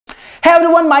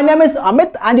everyone, my name is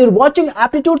Amit and you're watching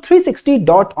Aptitude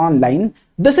 360.online.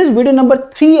 This is video number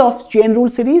 3 of chain rule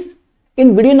series.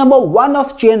 In video number 1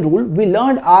 of chain rule, we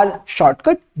learned our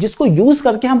shortcut जिसको use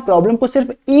करके हम problem को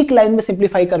सिर्फ एक line में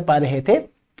simplify कर पा रहे थे.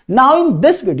 Now in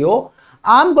this video,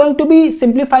 I'm going to be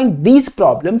simplifying these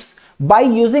problems by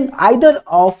using either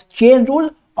of chain rule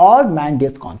or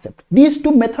man-days concept. These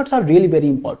two methods are really very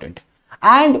important.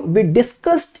 And we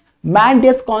discussed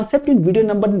man-days concept in video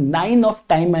number 9 of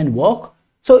time and work.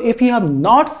 So if you have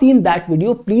not seen that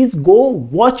video, please go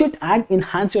watch it and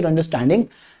enhance your understanding.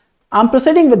 I'm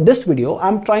proceeding with this video.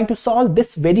 I'm trying to solve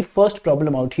this very first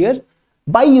problem out here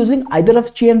by using either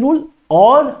of chain rule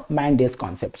or man-days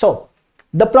concept. So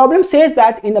the problem says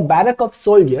that in a barrack of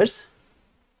soldiers,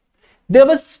 there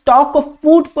was stock of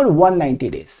food for 190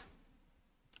 days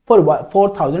for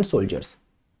 4,000 soldiers.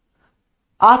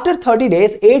 After 30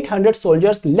 days, 800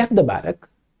 soldiers left the barrack.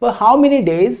 For how many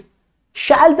days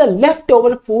shall the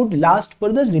leftover food last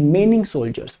for the remaining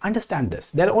soldiers? Understand this.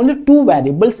 There are only two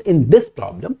variables in this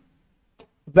problem.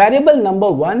 Variable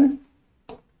number 1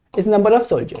 is number of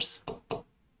soldiers.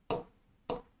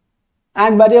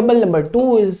 And variable number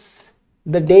 2 is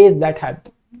the days that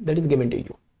is given to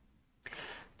you.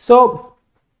 So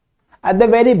at the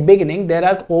very beginning, there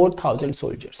are 4,000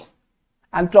 soldiers.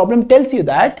 And problem tells you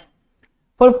that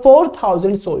for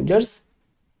 4,000 soldiers,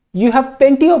 you have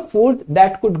plenty of food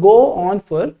that could go on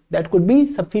that could be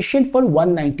sufficient for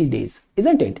 190 days,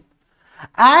 isn't it?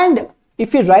 And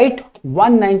if you write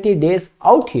 190 days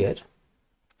out here,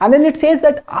 and then it says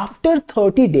that after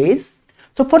 30 days,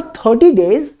 so for 30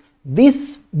 days,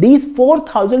 these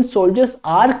 4,000 soldiers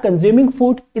are consuming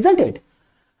food, isn't it?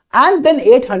 And then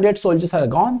 800 soldiers are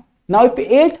gone. Now, if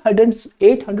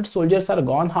 800 soldiers are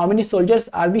gone, how many soldiers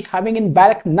are we having in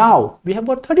barrack now? We have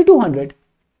got 3,200.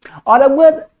 और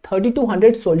अगर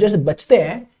 3,200 soldiers बचते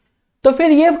हैं, तो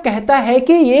फिर ये कहता है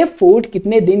कि ये food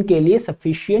कितने दिन के लिए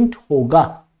sufficient होगा.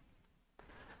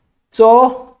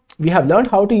 So we have learned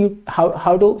how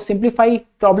to simplify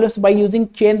problems by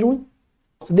using chain rule.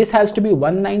 So this has to be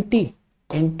 190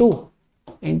 into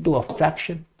a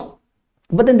fraction.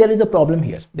 But then there is a problem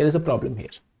here.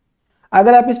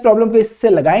 अगर आप इस प्रॉब्लम को इससे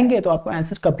लगाएंगे तो आपको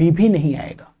आंसर कभी भी नहीं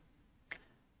आएगा.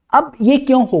 अब ये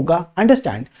क्यों होगा?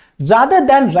 Understand, rather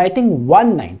than writing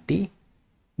 190,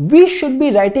 we should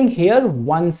be writing here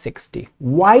 160.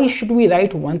 Why should we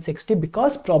write 160?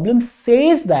 Because problem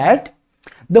says that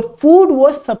the food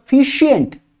was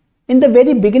sufficient. In the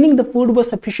very beginning, the food was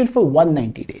sufficient for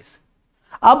 190 days.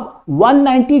 अब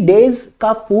 190 days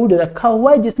का food रखा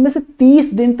हुआ है जिसमें से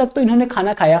 30 दिन तक तो इन्होंने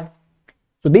खाना खाया.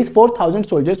 So these 4,000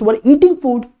 soldiers were eating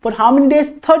food for how many days?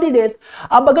 30 days.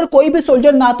 अब अगर कोई भी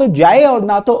soldier ना तो जाए और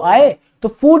ना तो आए, तो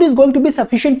food is going to be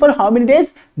sufficient for how many days?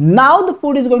 Now the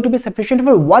food is going to be sufficient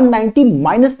for 190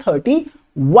 minus 30,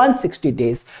 160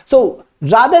 days. So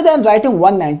rather than writing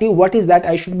 190, what is that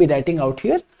I should be writing out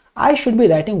here? I should be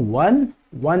writing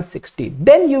 160.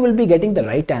 Then you will be getting the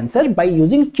right answer by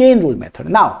using chain rule method.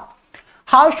 Now,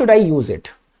 how should I use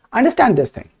it? Understand this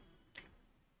thing.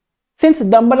 Since the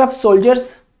number of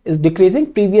soldiers is decreasing,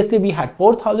 previously we had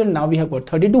 4,000, now we have got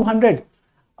 3,200.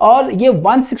 और ये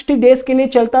 160 days के लिए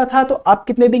चलता था, तो अब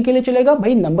कितने दिन के लिए चलेगा?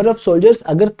 भाई नंबर ऑफ सोल्जर्स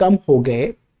अगर कम हो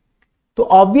गए तो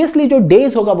ऑब्वियसली जो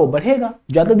डेज होगा वो बढ़ेगा.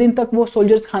 ज्यादा दिन तक वो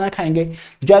सोल्जर्स खाना खाएंगे,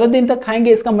 ज्यादा दिन तक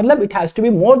खाएंगे, इसका मतलब it has to be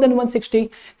more than 160.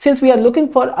 Since we are looking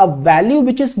for a value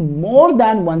which is more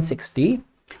than 160,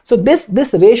 so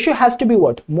this ratio has to be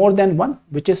what? More than 1,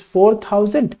 which is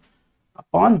 4,000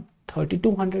 upon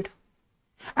 3,200.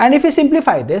 And if you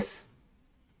simplify this,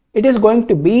 it is going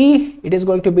to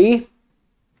be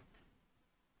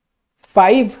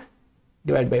 5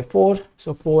 divided by 4.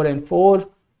 So 4 and 4,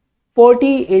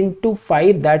 40 into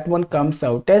 5, that one comes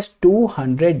out as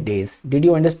 200 days. Did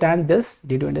you understand this?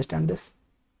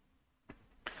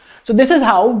 So this is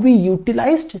how we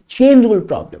utilized chain rule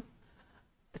problem,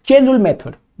 chain rule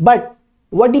method. But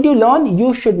what did you learn?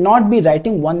 You should not be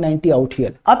writing 190 out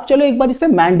here. अब चलो एक बार इस पे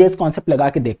man days concept लगा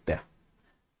के देखते हैं.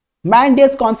 Man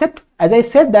days concept, as I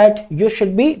said, that you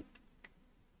should be,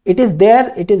 it is there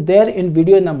in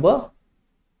video number,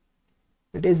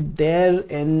 it is there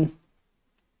in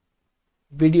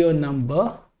video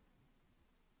number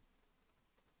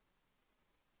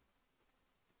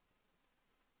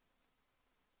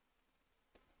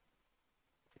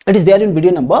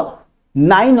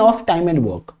 9 of time and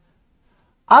work.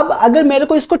 अब अगर मेरे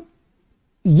को इसको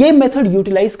ये मेथड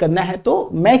यूटिलाइज करना है तो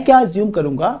मैं क्या अज्यूम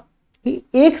करूंगा कि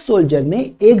एक सोल्जर ने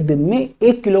एक दिन में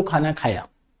 1 किलो खाना खाया.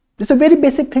 It's a very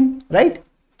basic thing, right?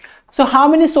 So how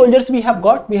many soldiers we have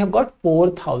got? We have got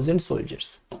 4,000 soldiers.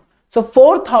 So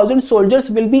 4,000 soldiers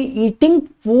will be eating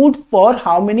food for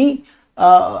how many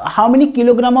how many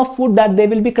kilogram of food that they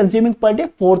will be consuming per day?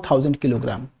 4000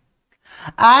 kilogram.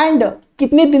 And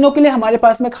कितने दिनों के लिए हमारे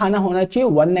पास में खाना होना चाहिए?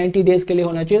 190 days के लिए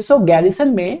होना चाहिए. सो गैरिसन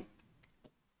में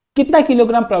कितना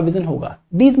किलोग्राम प्रोविजन होगा?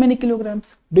 These many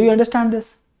kilograms. Do you understand this?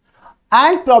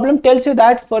 And problem tells you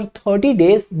that for 30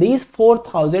 days these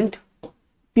 4000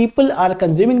 people are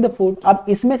consuming the food. अब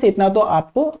इसमें से इतना तो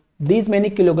आपको these many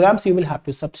kilograms you will have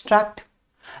to subtract.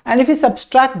 And if you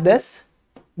subtract this,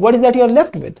 what is that you are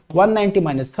left with? 190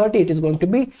 minus 30, it is going to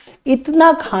be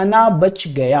इतना खाना बच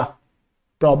गया.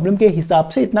 प्रॉब्लम के हिसाब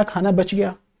से इतना खाना बच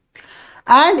गया.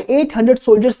 And 800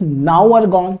 soldiers now are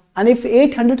gone. And if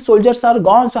 800 soldiers are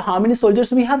gone, so how many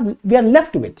soldiers we are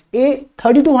left with?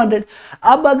 3200.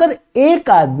 अब अगर एक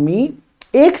आदमी,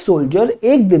 एक सोल्जर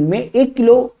एक दिन में 1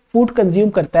 किलो फूड कंज्यूम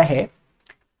करता है,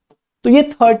 तो ये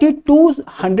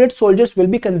 3200 soldiers will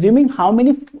be consuming how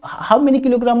many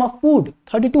kilogram of food?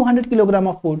 3200 kilogram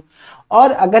of food.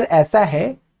 और अगर ऐसा है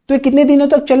तो ये कितने दिनों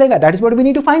तक चलेगा? That is what we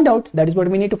need to find out. That is what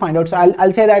we need to find out. So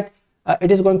I'll say that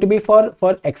it is going to be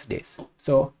for X days.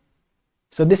 So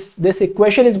this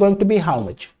equation is going to be how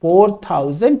much?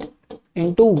 4000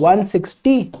 into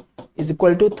 160 is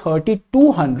equal to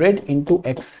 3200 into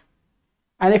X.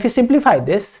 And if you simplify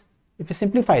this,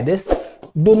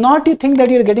 do not you think that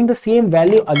you're getting the same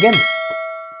value again?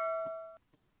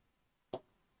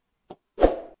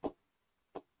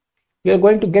 You're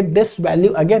going to get this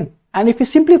value again. And if you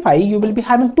simplify, you will be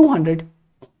having 200.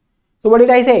 So what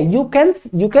did I say? You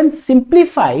can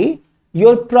simplify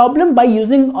your problem by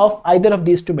using of either of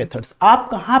these two methods. आप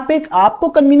कहाँ पे आपको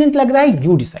convenient लग रहा है,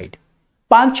 you decide.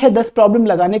 5, 6, 10 problem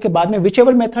लगाने के बाद में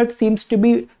whichever method seems to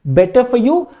be better for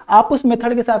you, आप उस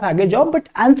मेथड के साथ आगे जाओ, बट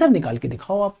आंसर निकाल के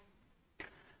दिखाओ आप.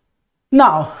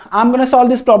 Now I'm going to solve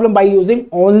this problem by using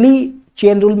only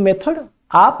chain rule method.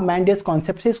 आप मैंडेस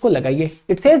कॉन्सेप्ट से इसको लगाइए.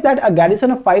 It says that a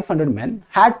garrison of 500 men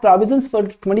had provisions for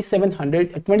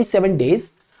 27 days.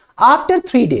 After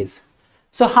 3 days,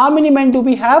 so how many men do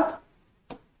we have?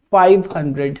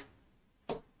 500.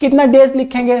 कितना days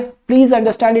लिखेंगे? Please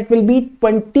understand, it will be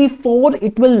 24,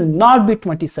 it will not be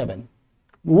 27.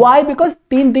 Why? Because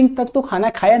 3 दिन तक तो खाना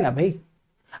खाया ना भाई.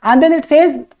 And then it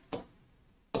says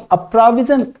a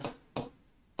provision,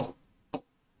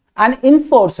 an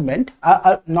enforcement,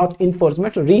 not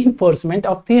enforcement, reinforcement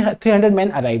of 300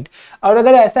 men arrived. और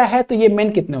अगर ऐसा है तो ये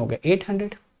men कितने हो गए?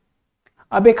 800.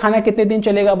 अब ये खाना कितने दिन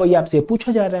चलेगा वो ये आपसे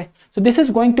पूछा जा रहा है. So this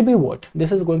is going to be what?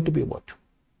 This is going to be what?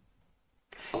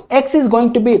 X is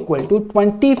going to be equal to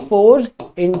 24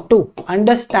 into,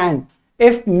 understand,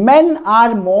 if men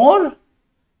are more,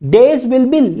 days will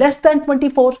be less than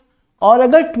 24. और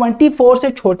अगर 24 से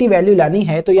छोटी value लानी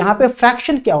है तो यहाँ पे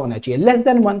fraction क्या होना चाहिए? Less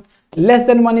than 1. Less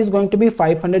than 1 is going to be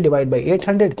 500 divide by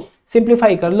 800.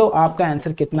 Simplify कर लो, आपका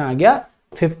आंसर कितना आ गया?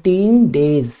 15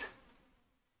 days.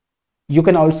 You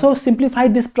can also simplify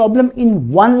this problem in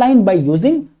one line by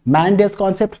using Mandel's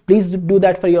concept. Please do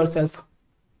that for yourself.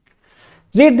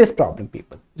 Read this problem,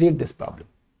 people. Read this problem.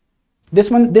 This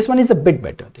one is a bit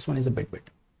better. This one is a bit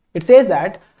better. It says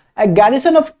that a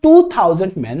garrison of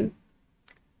 2000 men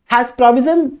has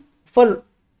provision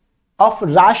of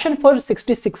ration for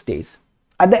 66 days.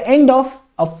 At the end of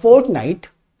a fortnight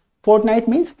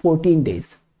means 14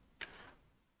 days.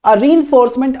 A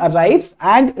reinforcement arrives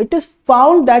and it is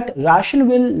found that ration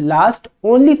will last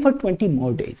only for 20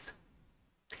 more days.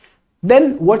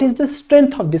 Then what is the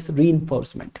strength of this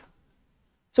reinforcement?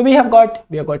 So we have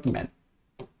got men.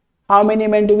 How many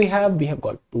men do we have? We have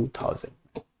got 2000.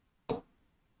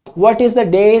 What is the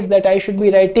days that I should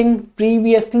be writing?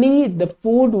 Previously the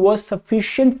food was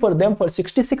sufficient for them for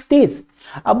 66 days.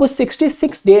 अब उस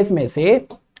 66 days में से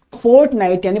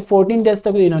fortnight यानी 14 days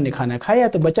तक इन्होंने खाना खाया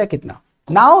तो बचा कितना?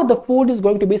 Now the food is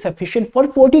going to be sufficient for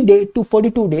 40 days to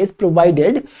 42 days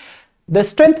provided the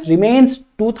strength remains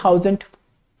 2000.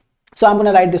 So I'm going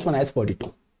to write this one as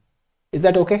 42. Is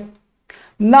that okay?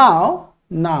 Now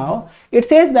it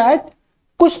says that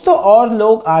कुछ तो और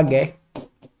लोग आ गए.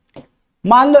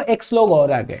 मान लो x लोग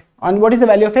और आ गए. And what is the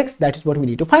value of x? That is what we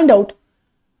need to find out.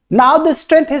 Now the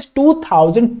strength is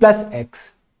 2000 plus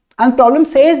x. And problem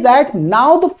says that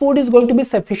now the food is going to be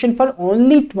sufficient for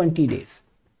only 20 days.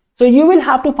 So you will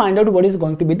have to find out what is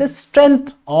going to be the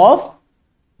strength of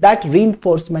that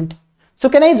reinforcement. So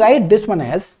can I write this one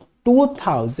as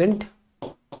 2000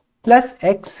 plus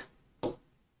x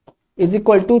is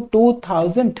equal to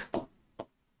 2000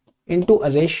 into a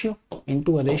ratio.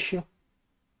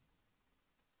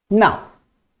 Now,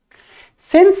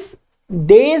 since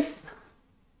days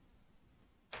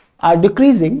are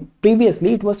decreasing,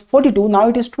 previously it was 42, now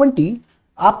it is 20.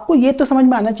 आपको ये तो समझ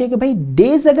में आना चाहिए कि भाई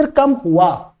days अगर कम हुआ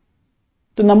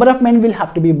तो number of men will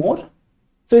have to be more.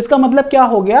 तो इसका मतलब क्या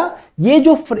हो गया, ये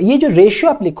जो रेशियो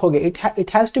आप लिखोगे it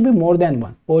has to be more than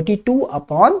 1,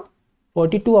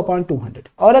 42/200।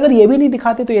 और अगर ये भी नहीं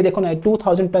दिखाते तो ये देखो ना,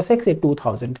 2000 plus x,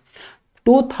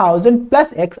 2000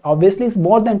 plus x obviously is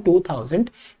more than 2000।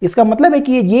 इसका मतलब है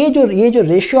कि ये जो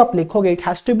रेशियो आप लिखोगे it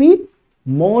has to be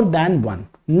more than 1।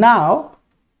 Now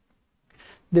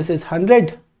this is 100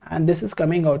 and this is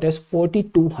coming out as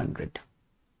 4200.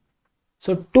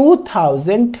 So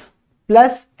 2000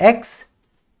 plus x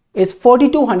is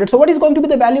 4200. So what is going to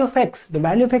be the value of x? The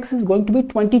value of x is going to be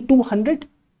 2200.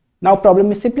 Now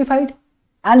problem is simplified,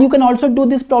 and you can also do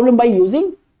this problem by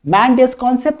using man-days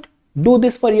concept. Do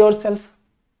this for yourself.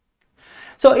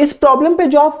 So इस problem पे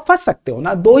जो आप फंस सकते हो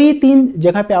ना, 2 ही 3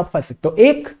 जगह पे आप फंस सकते हो।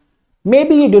 एक,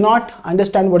 maybe you do not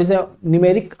understand what is the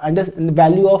numeric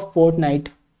value of fortnight.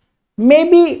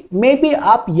 maybe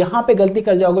आप यहां पे गलती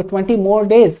कर जाओगे 20 more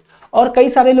days, और कई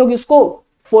सारे लोग इसको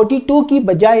 42 की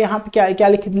बजाय यहां पे क्या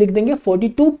लिख देंगे,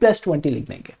 42 + 20 लिख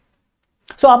देंगे।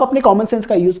 सो आप अपने कॉमन सेंस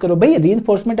का यूज करो भाई।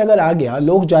 रीइंफोर्समेंट अगर आ गया,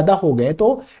 लोग ज्यादा हो गए,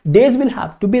 तो days will have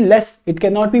to be less, it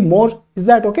can not be more. Is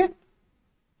that okay?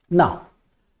 Now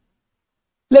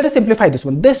let us simplify this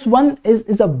one. This one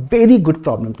is a very good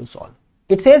problem to solve.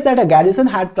 It says that a garrison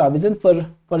had provision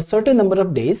for certain number of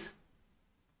days,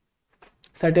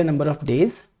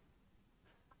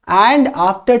 and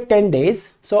after 10 days,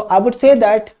 so I would say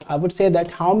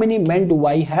that how many men do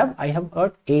I have? I have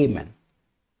got A men,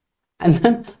 and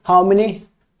then how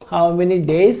many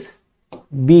days?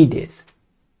 B days.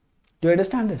 Do you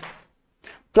understand this?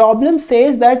 Problem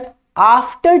says that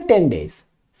after 10 days.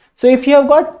 So if you have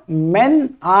got men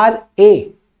are A,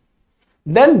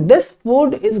 then this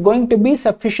food is going to be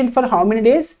sufficient for how many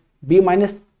days? B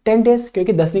minus 10 days,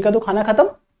 क्योंकि 10 का तो खाना खत्म।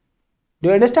 Do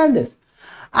you understand this?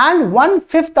 And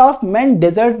 1/5 of men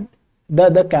desert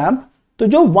the camp. तो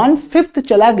जो 1/5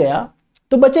 चला गया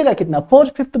तो बचेगा कितना?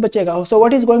 4/5 बचेगा। So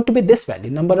what is going to be this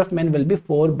value? Number of men will be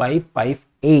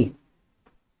 4/5A.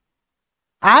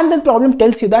 And the problem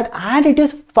tells you that, and it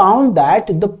is found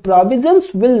that the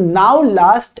provisions will now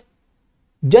last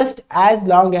just as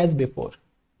long as before.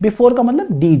 Before का मतलब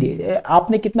D day.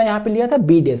 आपने कितना यहाँ पे लिया था?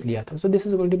 B days लिया था. So this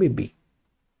is going to be B.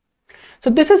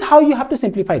 So this is how you have to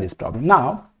simplify this problem. Now,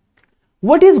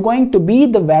 what is going to be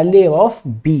the value of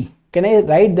B? Can I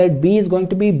write that B is going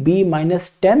to be B minus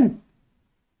 10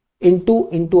 into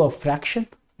a fraction?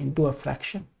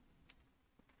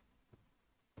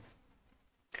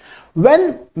 When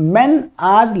men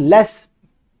are less,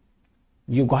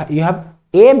 you have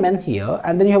A men here,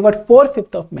 and then you have got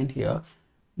 4/5 of men here.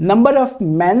 Number of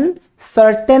men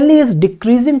certainly is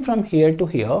decreasing from here to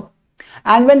here,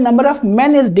 and when number of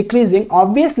men is decreasing,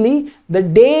 obviously the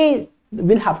day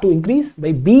will have to increase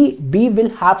by B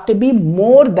will have to be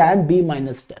more than B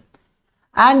minus 10,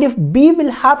 and if B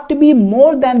will have to be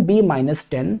more than B minus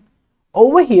 10,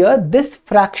 over here this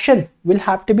fraction will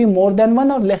have to be more than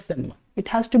 1 or less than 1. It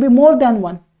has to be more than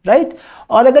 1, right?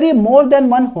 और अगर ये more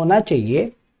than 1 होना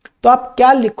चाहिए तो आप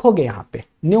क्या लिखोगे यहाँ पे?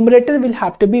 Numerator will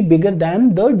have to be bigger than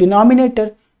the denominator,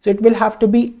 so it will have to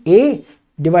be A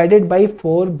divided by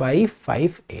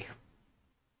 4/5A.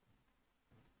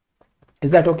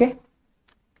 Is that okay?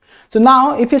 So now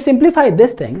if you simplify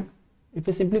this thing,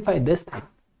 it is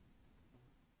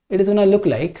going to look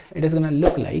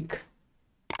like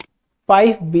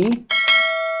 5B.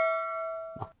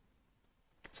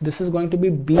 So this is going to be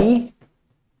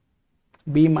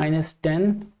B minus 10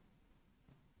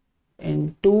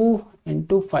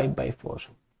 into 5/4.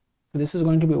 So this is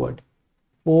going to be what?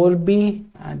 4B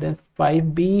and then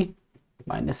 5B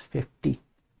minus 50.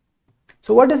 So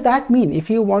what does that mean? If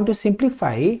you want to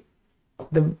simplify,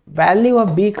 the value of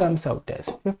B comes out as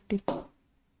 50.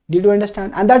 Did you understand?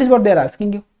 And that is what they are asking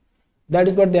you.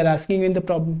 In the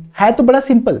problem. है तो बड़ा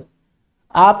simple,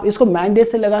 आप इसको mandate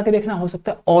से लगा के देखना, हो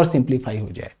सकता है और सिंप्लीफाई हो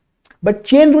जाए, बट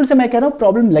चेन रूल से मैं कह रहा हूं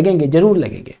प्रॉब्लम लगेंगे, जरूर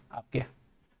लगेंगे आपके।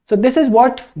 So this is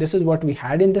what we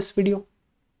had in this video,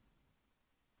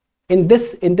 in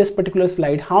this particular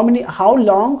slide. How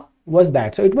long was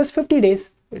that? So it was 50 days.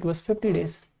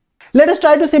 Let us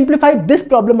try to simplify this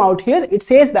problem out here. It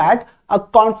says that a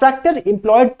contractor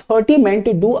employed 30 men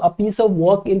to do a piece of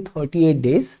work in 38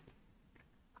 days.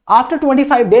 After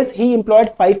 25 days, he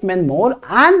employed 5 men more,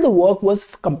 and the work was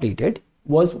completed.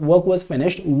 Work was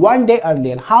finished 1 day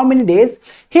earlier. How many days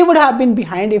he would have been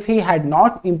behind if he had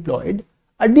not employed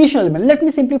additional men? Let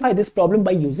me simplify this problem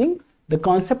by using the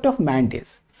concept of man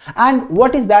days. And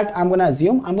what is that? I'm going to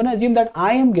assume that I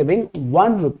am giving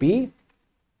 1 rupee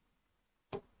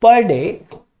per day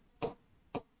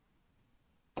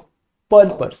per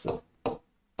person.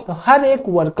 तो हर एक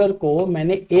worker को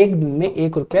मैंने एक दिन में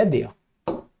 1 रुपया दिया,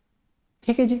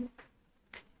 ठीक है जी।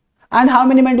 And how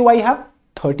many men do I have?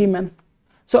 30 men.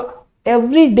 So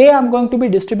every day I'm going to be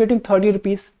distributing 30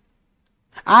 rupees.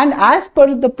 And as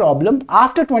per the problem,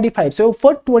 after 25, so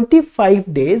for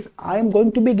 25 days, I am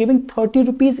going to be giving 30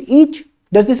 rupees each.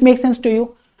 Does this make sense to you?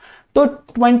 तो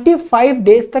 25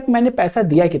 days तक मैंने पैसा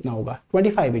दिया, कितना होगा?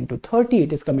 25 into 30,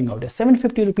 it is coming out as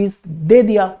 750 rupees दे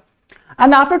दिया.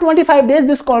 And after 25 days,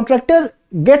 this contractor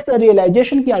gets a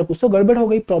realization कि यार कुछ तो गड़बड़ हो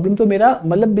गई, प्रॉब्लम तो मेरा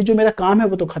मतलब जो मेरा काम है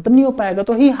वो तो खत्म नहीं हो पाएगा.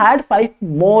 तो he had 5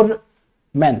 more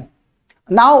men.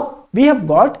 Now we have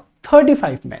got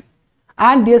 35 men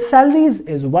and their salaries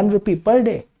is 1 rupee per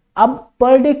day. अब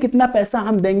पर डे कितना पैसा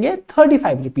हम देंगे?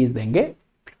 35 रुपीज देंगे.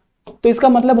 तो इसका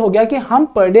मतलब हो गया कि हम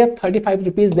पर डे 35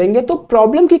 रुपीज देंगे. तो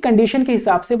प्रॉब्लम की कंडीशन के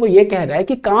हिसाब से वो ये कह रहा है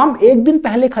कि काम एक दिन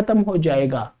पहले खत्म हो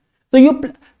जाएगा. तो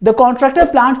the contractor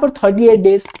plan for 38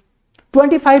 days.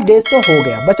 25 days तो हो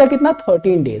गया, बचा कितना?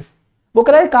 13 डेज. वो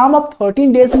कह रहा है काम अब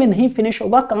 13 डेज में नहीं फिनिश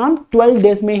होगा, काम 12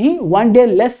 डेज में ही, 1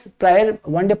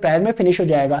 डे प्रायर में फिनिश हो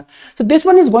जाएगा. So this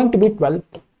one is going to be 12.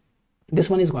 This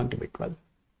one is going to be 12.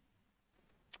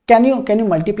 Can you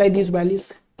multiply these values?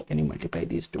 Can you multiply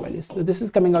these two values? So this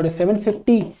is coming out as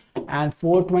 750 and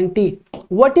 420.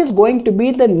 What is going to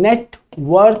be the net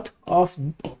worth of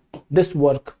this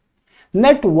work?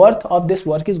 Net worth of this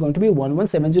work is going to be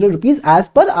 1170 rupees as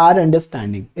per our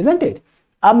understanding, isn't it?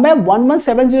 अब मैं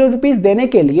 1170 rupees देने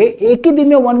के लिए एक ही दिन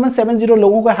में 1170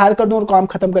 लोगों को हायर कर दूं और काम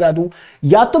खत्म करा दूं,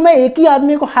 या तो मैं एक ही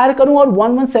आदमी को हायर करूं और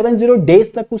 1170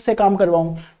 डेज तक उससे काम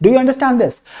करवाऊं. Do you understand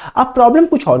this? अब प्रॉब्लम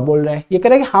कुछ और बोल रहा है. ये कह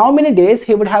रहा है कि how many days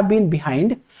he would have been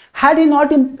behind had he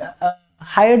not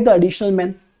hired the additional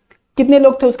man. कितने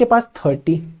लोग थे उसके पास?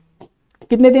 30.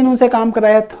 कितने दिन उनसे काम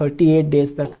कराया? 38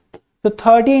 डेज तक. तो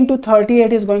 30 into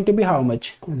 38 is going to be how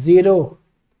much? 0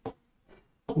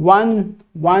 1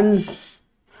 1.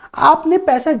 आपने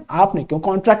क्यों,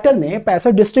 कॉन्ट्रैक्टर ने पैसा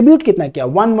डिस्ट्रीब्यूट कितना किया?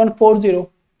 1140.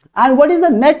 And what is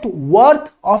the net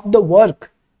worth of the work?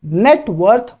 Net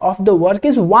worth of the work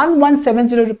is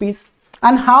 1170 rupees.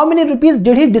 And how many rupees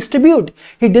did he distribute?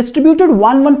 He distributed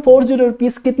 1140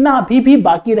 rupees. कितना अभी भी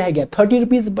बाकी रह गया? 30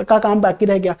 रुपीज का काम बाकी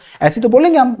रह गया. ऐसे तो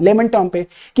बोलेंगे हम लेमन टर्म पे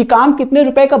कि काम कितने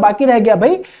रुपए का बाकी रह गया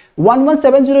भाई?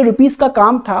 1170 रुपीज का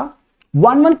काम था,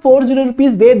 1140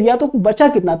 रुपीज दे दिया, तो बचा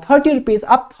कितना? 30 रुपीज.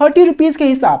 अब 30 रुपीज के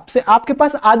हिसाब से आपके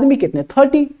पास आदमी कितने?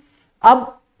 30.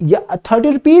 अब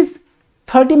 30 रुपीज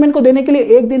 30 मिनट को देने के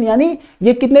लिए एक दिन, यानी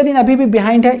ये कितने दिन अभी भी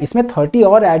बिहाइंड है? इसमें 30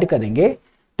 और ऐड करेंगे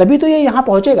तभी तो ये यहां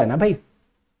पहुंचेगा ना भाई.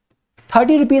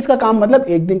 30 रुपीज का काम मतलब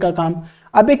एक दिन का काम.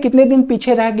 अब ये कितने दिन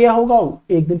पीछे रह गया होगा?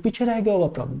 एक दिन पीछे रह गया होगा.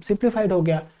 प्रॉब्लम सिंप्लीफाइड हो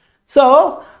गया.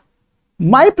 सो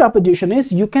my proposition is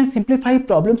you can simplify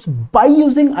problems by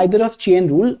using either of chain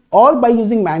rule or by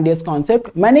using Mann-Diaz concept.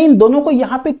 मैंने इन दोनों को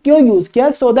यहाँ पे क्यों यूज किया?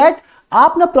 so that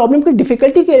आप ना प्रॉब्लम की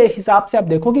डिफिकल्टी के हिसाब से आप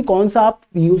देखो कि कौन सा आप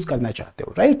यूज करना चाहते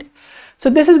हो, right?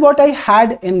 So this is what I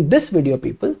had in this video,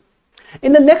 people.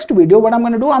 In the next video, what I'm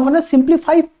going to do, I'm going to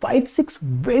simplify 5-6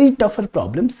 very tougher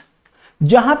problems.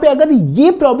 जहां पे अगर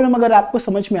ये प्रॉब्लम अगर आपको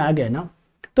समझ में आ गया ना,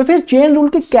 तो फिर चेन रूल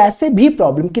के कैसे भी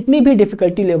प्रॉब्लम, कितनी भी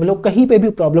डिफिकल्टी लेवल हो, कहीं पे भी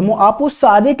प्रॉब्लम हो, आप वो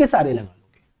सारे के सारे लगा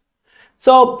लोगे.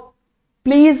 So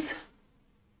please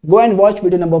go and watch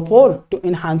video number 4 to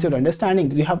enhance your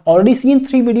understanding. You have already seen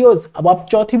 3 videos. अब आप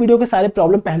चौथी वीडियो के सारे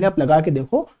प्रॉब्लम पहले आप लगा के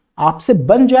देखो, आपसे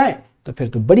बन जाए तो फिर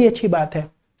तो बड़ी अच्छी बात है.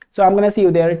 सो I am gonna see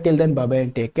you there. Till then bye bye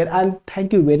and take care and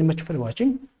thank you very much for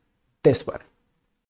watching this one.